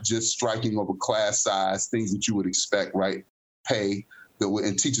not just striking over class size, things that you would expect, right? Pay.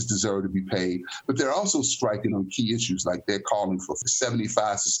 And teachers deserve to be paid, but they're also striking on key issues, like they're calling for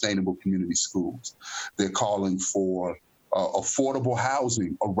 75 sustainable community schools. They're calling for affordable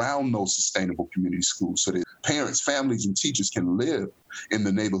housing around those sustainable community schools so that parents, families, and teachers can live in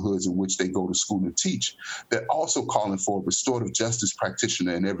the neighborhoods in which they go to school and teach. They're also calling for a restorative justice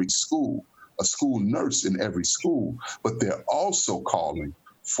practitioner in every school, a school nurse in every school, but they're also calling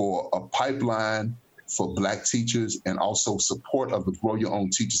for a pipeline for Black teachers and also support of the Grow Your Own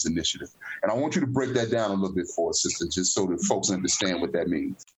Teachers initiative. And I want you to break that down a little bit for us, sister, just so that folks understand what that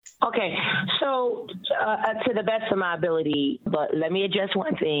means. Okay, so to the best of my ability, but let me address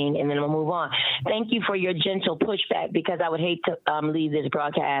one thing and then we'll move on. Thank you for your gentle pushback, because I would hate to leave this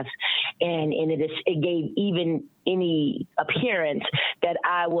broadcast and it gave even any appearance that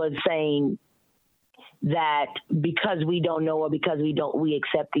I was saying that because we don't know or because we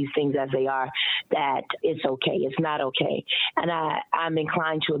accept these things as they are, that it's okay. It's not okay. And I'm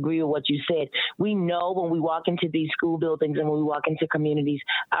inclined to agree with what you said. We know when we walk into these school buildings and when we walk into communities,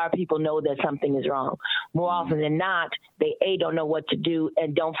 our people know that something is wrong. More often than not, they don't know what to do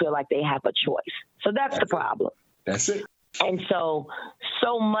and don't feel like they have a choice. So that's the problem. That's it. And so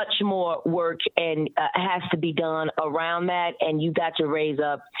much more work and has to be done around that. And you got to raise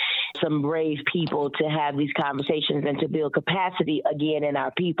up some brave people to have these conversations and to build capacity again in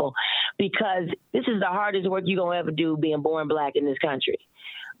our people, because this is the hardest work you're going to ever do being born Black in this country.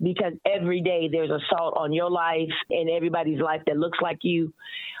 Because every day there's assault on your life and everybody's life that looks like you.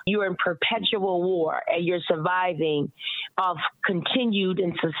 You're in perpetual war and you're surviving off continued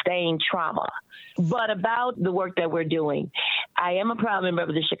and sustained trauma. But about the work that we're doing, I am a proud member of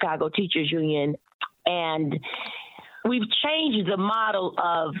the Chicago Teachers Union, and we've changed the model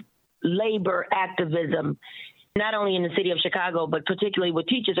of labor activism, not only in the city of Chicago, but particularly with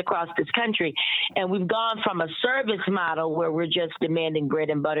teachers across this country. And we've gone from a service model where we're just demanding bread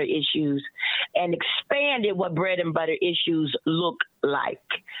and butter issues and expanded what bread and butter issues look like.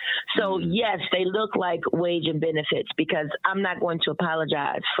 So yes, they look like wage and benefits, because I'm not going to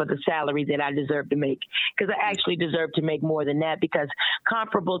apologize for the salary that I deserve to make, because I actually deserve to make more than that, because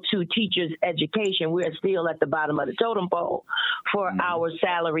comparable to teachers' education, we're still at the bottom of the totem pole for our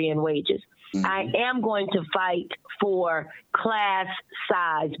salary and wages. I am going to fight for class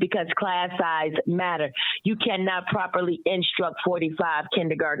size, because class size matter. You cannot properly instruct 45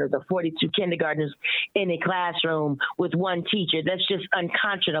 kindergartners or 42 kindergartners in a classroom with one teacher. That's just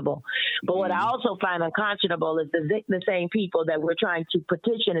unconscionable. But what I also find unconscionable is the same people that we're trying to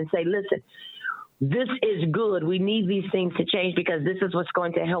petition and say, listen, this is good. We need these things to change, because this is what's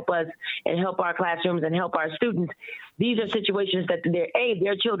going to help us and help our classrooms and help our students. These are situations that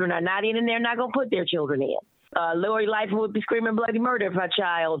their children are not in, and they're not going to put their children in. Lori Lightfoot would be screaming bloody murder if her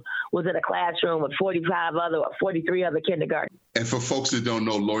child was in a classroom with 43 other kindergarten. And for folks that don't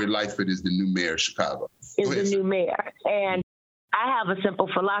know, Lori Lightfoot is the new mayor of Chicago. Is the new mayor. And I have a simple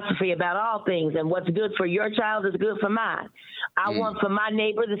philosophy about all things, and what's good for your child is good for mine. I want for my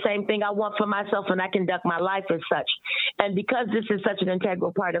neighbor the same thing I want for myself, and I conduct my life as such. And because this is such an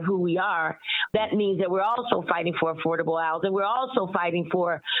integral part of who we are, that means that we're also fighting for affordable housing. We're also fighting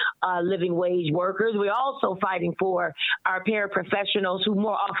for living wage workers. We're also fighting for our paraprofessionals, who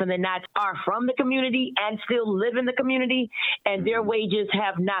more often than not are from the community and still live in the community, and their wages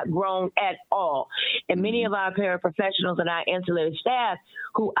have not grown at all. And many of our paraprofessionals and our ancillary staff,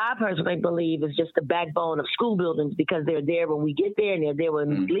 who I personally believe is just the backbone of school buildings, because they're there when we get there and they're there when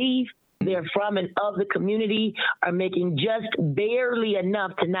we leave. They're from and of the community, are making just barely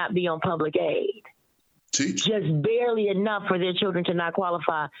enough to not be on public aid. Just barely enough for their children to not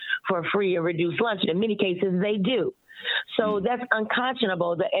qualify for a free or reduced lunch. In many cases, they do. So that's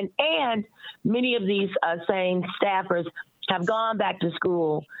unconscionable. And many of these same staffers have gone back to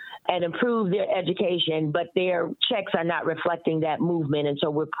school and improved their education, but their checks are not reflecting that movement. And so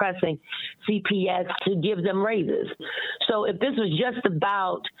we're pressing CPS to give them raises. So if this was just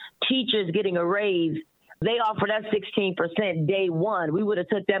about teachers getting a raise, they offered us 16% day one. We would have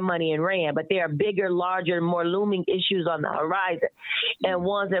took that money and ran, but there are bigger, larger, more looming issues on the horizon, and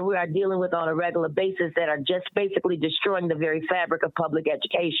ones that we are dealing with on a regular basis that are just basically destroying the very fabric of public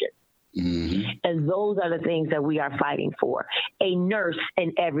education. And those are the things that we are fighting for. A nurse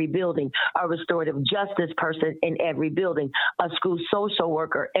in every building, a restorative justice person in every building, a school social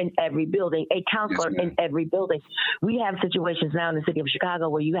worker in every building, a counselor in every building. We have situations now in the city of Chicago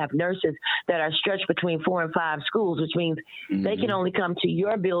where you have nurses that are stretched between 4 and 5 schools, which means they can only come to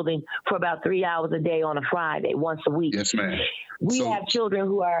your building for about 3 hours a day on a Friday, once a week. Yes, ma'am. We have children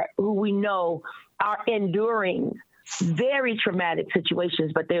who we know are enduring very traumatic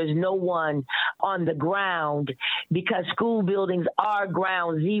situations, but there's no one on the ground, because school buildings are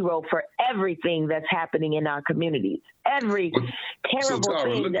ground zero for everything that's happening in our communities. Every terrible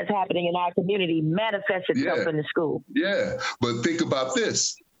thing that's happening in our community manifests itself in the school. Yeah, but think about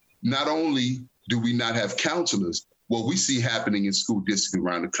this. Not only do we not have counselors, what we see happening in school districts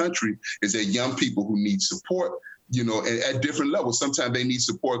around the country is that young people who need support, you know, at different levels. Sometimes they need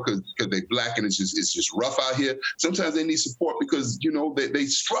support because they're Black and it's just rough out here. Sometimes they need support because, you know, they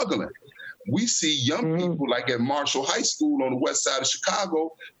struggling. We see young people like at Marshall High School on the west side of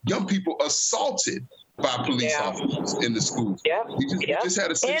Chicago, young people assaulted by police officers in the schools. We just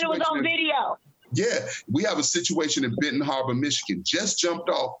had a situation. And it was on video. Yeah, we have a situation in Benton Harbor, Michigan, just jumped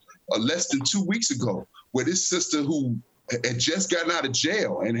off less than 2 weeks ago, where this sister who had just gotten out of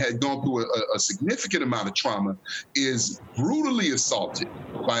jail and had gone through a significant amount of trauma is brutally assaulted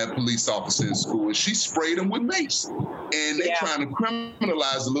by a police officer in school, and she sprayed him with mace. And they're trying to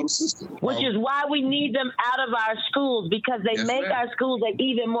criminalize the little sister. Which is why we need them out of our schools, because they make our schools an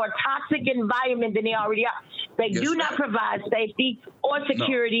even more toxic environment than they already are. They do not provide safety or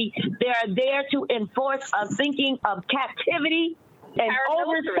security. They are there to enforce a thinking of captivity and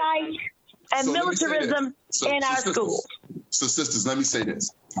oversight and militarism in our schools. So, sisters, let me say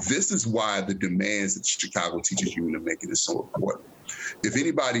this. This is why the demands that the Chicago Teachers Union are making is so important. If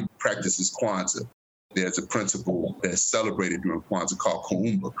anybody practices Kwanzaa, there's a principle that's celebrated during Kwanzaa called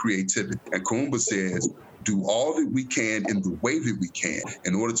Kuumba, creativity. And Kuumba says, do all that we can in the way that we can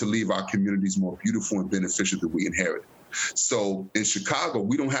in order to leave our communities more beautiful and beneficial than we inherited. So in Chicago,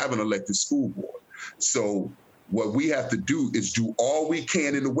 we don't have an elected school board. So what we have to do is do all we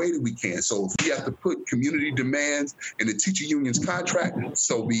can in the way that we can. So if we have to put community demands in the teacher union's contract,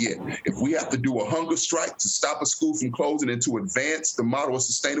 so be it. If we have to do a hunger strike to stop a school from closing and to advance the model of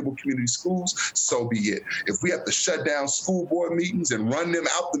sustainable community schools, so be it. If we have to shut down school board meetings and run them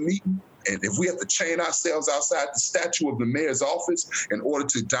out the meeting, and if we have to chain ourselves outside the statue of the mayor's office in order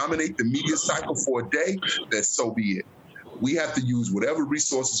to dominate the media cycle for a day, then so be it. We have to use whatever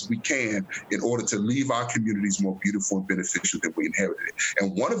resources we can in order to leave our communities more beautiful and beneficial than we inherited it.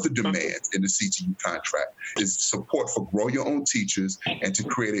 And one of the demands in the CTU contract is support for grow your own teachers and to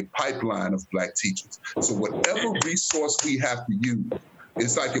create a pipeline of Black teachers. So whatever resource we have to use,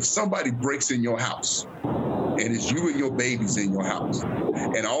 it's like if somebody breaks in your house, and it's you and your babies in your house,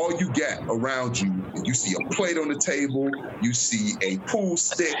 and all you got around you, you see a plate on the table, you see a pool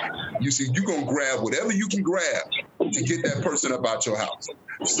stick, you're gonna grab whatever you can grab to get that person up out your house.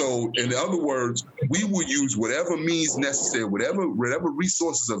 So in other words, we will use whatever means necessary, whatever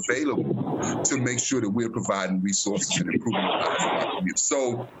resources available to make sure that we're providing resources and improving the lives of our community.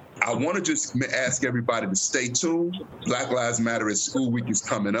 So I want to just ask everybody to stay tuned. Black Lives Matter at School Week is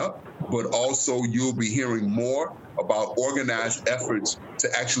coming up, but also you'll be hearing more about organized efforts to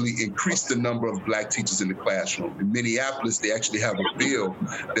actually increase the number of Black teachers in the classroom. In Minneapolis, they actually have a bill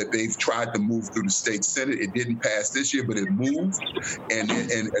that they've tried to move through the state Senate. It didn't pass this year, but it moved, and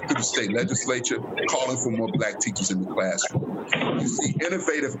through the state legislature, calling for more Black teachers in the classroom. You see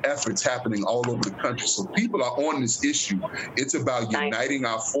innovative efforts happening all over the country. So people are on this issue. It's about uniting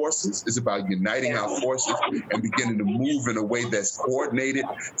our forces. It's about uniting our forces and beginning to move in a way that's coordinated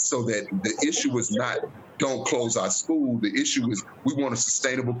so that the issue is not don't close our school. The issue is we want a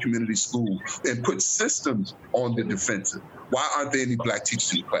sustainable community school and put systems on the defensive. Why aren't there any Black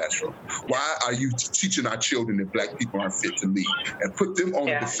teachers in the classroom? Why are you teaching our children that Black people aren't fit to lead? And put them on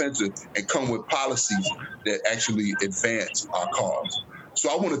the defensive and come with policies that actually advance our cause. So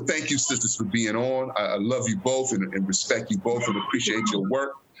I want to thank you, sisters, for being on. I love you both and respect you both and appreciate your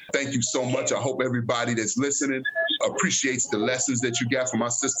work. Thank you so much. I hope everybody that's listening appreciates the lessons that you got from our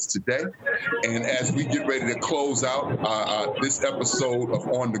sisters today. And as we get ready to close out this episode of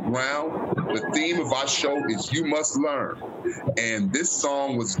On the Ground, the theme of our show is You Must Learn. And this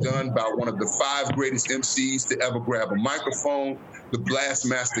song was done by one of the 5 greatest MCs to ever grab a microphone, the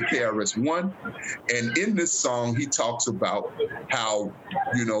Blastmaster KRS-One. And in this song, he talks about how,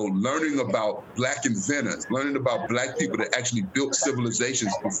 learning about Black inventors, learning about Black people that actually built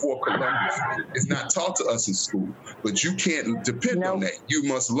civilizations before Columbus is not taught to us in school. But you can't depend on that. You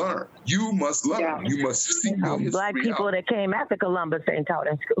must learn. You must learn. Yeah. You must seek your history Black people out. That came after Columbus ain't taught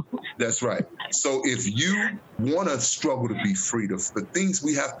in school. That's right. So if you want to struggle to be free, the things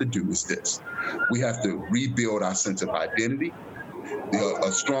we have to do is this. We have to rebuild our sense of identity.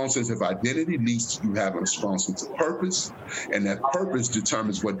 A strong sense of identity leads to you having a strong sense of purpose, and that purpose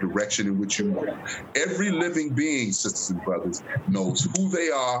determines what direction in which you move. Every living being, sisters and brothers, knows who they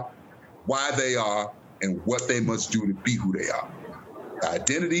are, why they are, and what they must do to be who they are.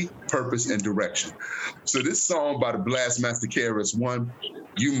 Identity, purpose, and direction. So this song by the Blastmaster KRS-One,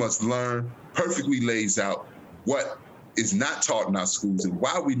 You Must Learn, perfectly lays out what is not taught in our schools and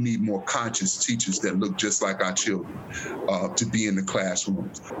why we need more conscious teachers that look just like our children to be in the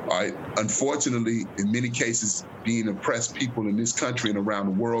classrooms. All right. Unfortunately, in many cases, being oppressed people in this country and around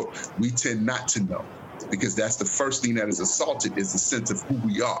the world, we tend not to know, because that's the first thing that is assaulted is the sense of who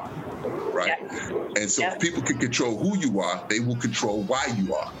we are, right? And so if people can control who you are, they will control why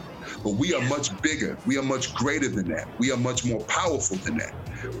you are. But we are much bigger. We are much greater than that. We are much more powerful than that.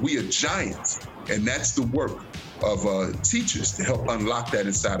 We are giants. And that's the work of teachers to help unlock that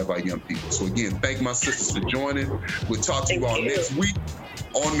inside of our young people. So again, thank my sisters for joining. We'll talk to you all next week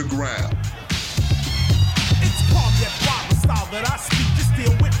on the ground. It's calm yet wild, the style that I speak. Just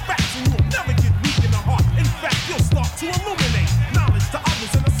deal with facts and you'll never get weak in the heart. In fact, you'll start to illuminate knowledge to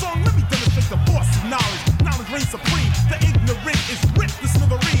others. In a song, let me demonstrate the force of knowledge. Knowledge reigns supreme. The ignorant is ripped to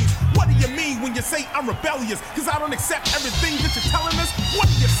smithereens. What do you mean when you say I'm rebellious? Cause I don't accept everything that you're telling us? What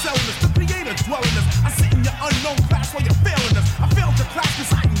are you selling us? The creator dwelling us. I sit in your unknown class while you're failing us. I failed your class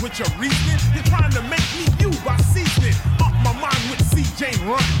cause I ain't with your reasoning. You're trying to make me you by seasoning. Off my mind with CJ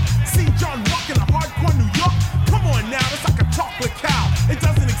Run. See John walking a hardcore New York? Come on now, it's like a chocolate cow. It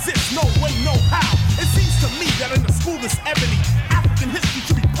doesn't exist, no way, no how. It seems to me that in the school this ebony, African history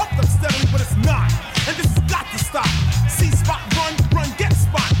should be pumped up steadily, but it's not. And this has got to stop. See spot, run, get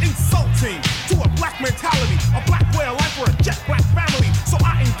spot. Insulting to a black mentality, a black way of life, or a jet black family. So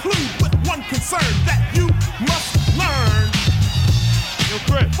I include with one concern that you must learn. Yo,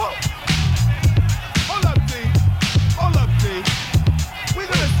 Chris. Hold up, D. We're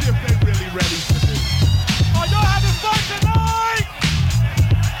gonna see if they're really ready for this. Are y'all having fun tonight?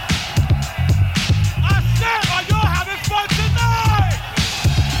 I said, are y'all having fun tonight?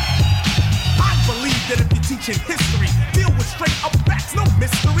 I believe that if you're teaching history, deal with straight up facts, no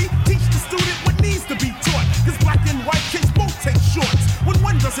mystery. Teach the student what needs to be taught, cause black and white kids both take shorts. When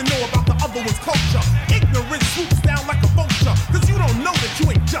one doesn't know about the other one's culture, ignorance swoops down like a vulture, cause you don't know that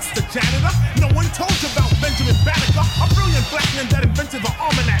you ain't just a janitor. No one told you about Benjamin Banneker. A brilliant black man that invented the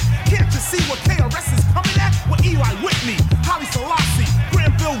almanac. Can't you see what KRS